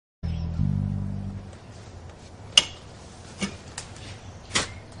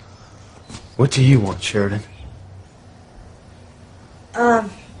What do you want, Sheridan? I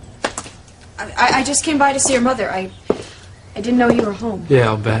just came by to see your mother. I didn't know you were home. Yeah,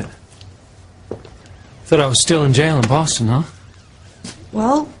 I'll bet. Thought I was still in jail in Boston, huh?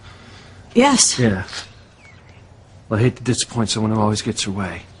 Well, yes. Yeah. Well, I hate to disappoint someone who always gets her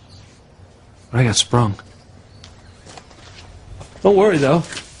way. But I got sprung. Don't worry, though.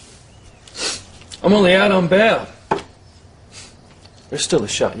 I'm only out on bail. There's still a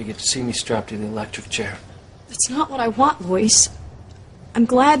shot you get to see me strapped to the electric chair. That's not what I want, Luis. I'm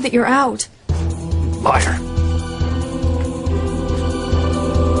glad that you're out. Liar.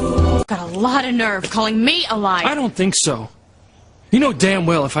 You've got a lot of nerve calling me a liar. I don't think so. You know damn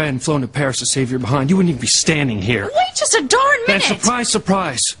well if I hadn't flown to Paris to save your behind, you wouldn't even be standing here. Wait just a darn minute! And surprise,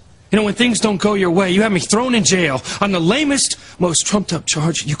 surprise. You know, when things don't go your way, you have me thrown in jail on the lamest, most trumped-up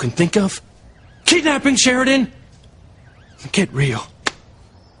charge you can think of. Kidnapping, Sheridan. Get real.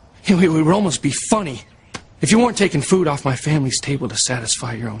 You know, it would almost be funny if you weren't taking food off my family's table to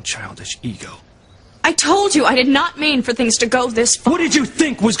satisfy your own childish ego. I told you I did not mean for things to go this far. What did you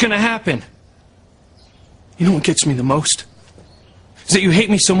think was going to happen? You know what gets me the most? Is that you hate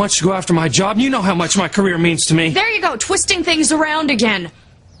me so much to go after my job. You know how much my career means to me. There you go, twisting things around again.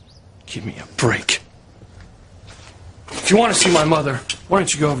 Give me a break. If you want to see my mother, why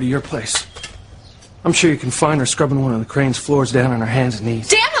don't you go over to your place? I'm sure you can find her scrubbing one of the crane's floors down on her hands and knees.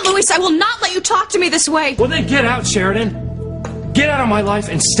 Damn it, Luis, I will not let you talk to me this way. Well, then get out, Sheridan. Get out of my life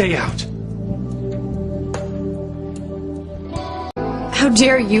and stay out. How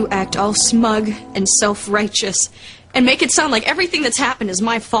dare you act all smug and self-righteous and make it sound like everything that's happened is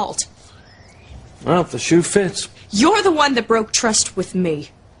my fault. Well, if the shoe fits. You're the one that broke trust with me.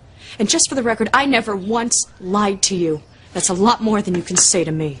 And just for the record, I never once lied to you. That's a lot more than you can say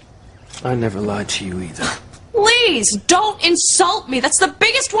to me. I never lied to you either. Please, don't insult me. That's the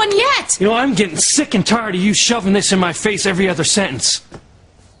biggest one yet. You know, I'm getting sick and tired of you shoving this in my face every other sentence.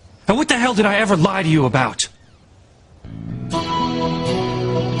 And what the hell did I ever lie to you about?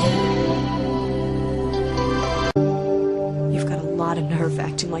 You've got a lot of nerve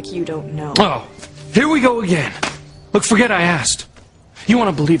acting like you don't know. Oh, here we go again. Look, forget I asked. You want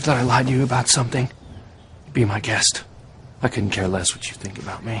to believe that I lied to you about something? Be my guest. I couldn't care less what you think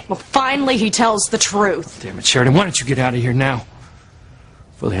about me. Well, finally he tells the truth. Damn it, Sheridan, why don't you get out of here now?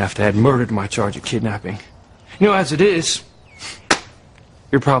 Fully have to add murder to my charge of kidnapping. You know, as it is,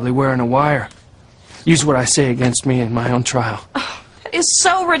 you're probably wearing a wire. Use what I say against me in my own trial. Oh, that is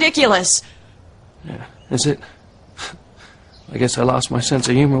so ridiculous. Yeah, is it? I guess I lost my sense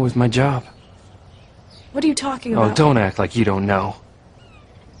of humor with my job. What are you talking about? Oh, don't act like you don't know.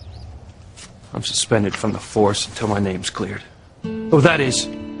 I'm suspended from the force until my name's cleared. Oh, that is,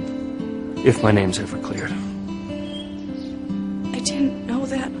 if my name's ever cleared. I didn't know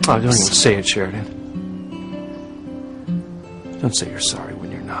that. Oh, don't even say it, Sheridan. Don't say you're sorry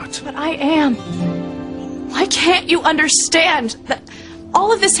when you're not. But I am. Why can't you understand that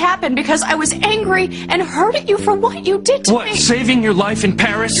all of this happened because I was angry and hurt at you for what you did to me? What, saving your life in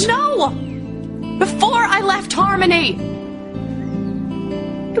Paris? No! Before I left Harmony.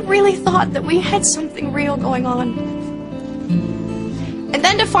 I really thought that we had something real going on. And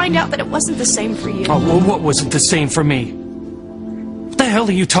then to find out that it wasn't the same for you. Oh, well, what wasn't the same for me? What the hell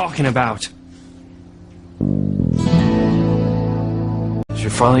are you talking about? You're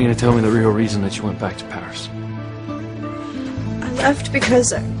finally going to tell me the real reason that you went back to Paris. I left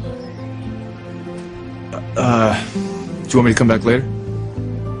because... Do you want me to come back later?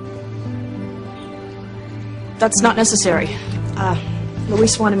 That's not necessary.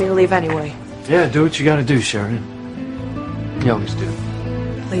 Luis wanted me to leave anyway. Yeah, do what you gotta do, Sheridan. You always do.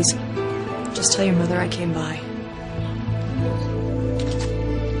 Please, just tell your mother I came by.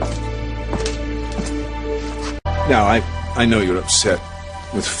 Now, I know you're upset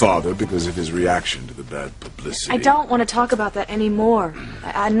with Father because of his reaction to the bad publicity. I don't want to talk about that anymore.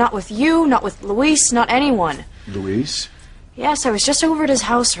 Not with you, not with Luis, not anyone. Luis? Yes, I was just over at his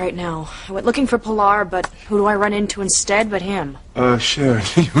house right now. I went looking for Pilar, but who do I run into instead but him?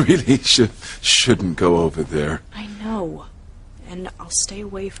 Sheridan, you really shouldn't go over there. I know. And I'll stay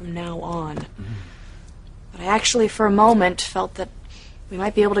away from now on. But I actually, for a moment, felt that we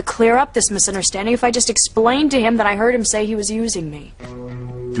might be able to clear up this misunderstanding if I just explained to him that I heard him say he was using me.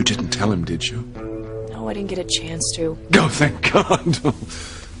 You didn't tell him, did you? No, I didn't get a chance to. Oh, thank God.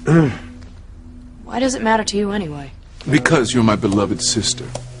 Why does it matter to you anyway? Because you're my beloved sister.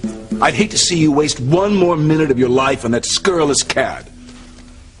 I'd hate to see you waste one more minute of your life on that scurrilous cad.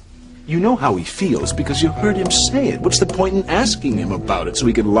 You know how he feels because you heard him say it. What's the point in asking him about it so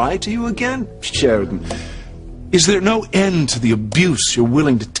he can lie to you again? Sheridan, Is there no end to the abuse you're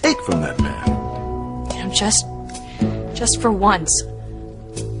willing to take from that man? You know, just for once,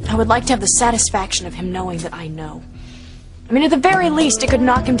 I would like to have the satisfaction of him knowing that I know. I mean, at the very least, it could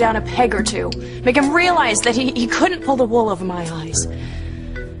knock him down a peg or two. Make him realize that he couldn't pull the wool over my eyes.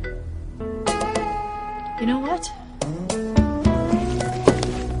 You know what?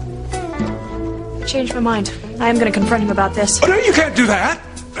 I changed my mind. I am going to confront him about this. Oh, no, you can't do that!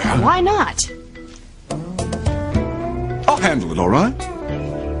 Why not? I'll handle it, all right?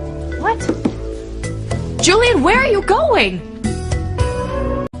 What? Julian, where are you going?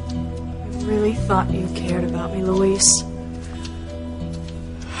 I really thought you cared about me, Luis.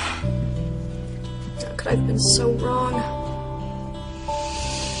 How could I have been so wrong?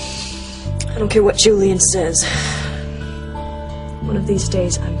 I don't care what Julian says. One of these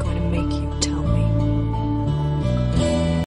days, I'm going to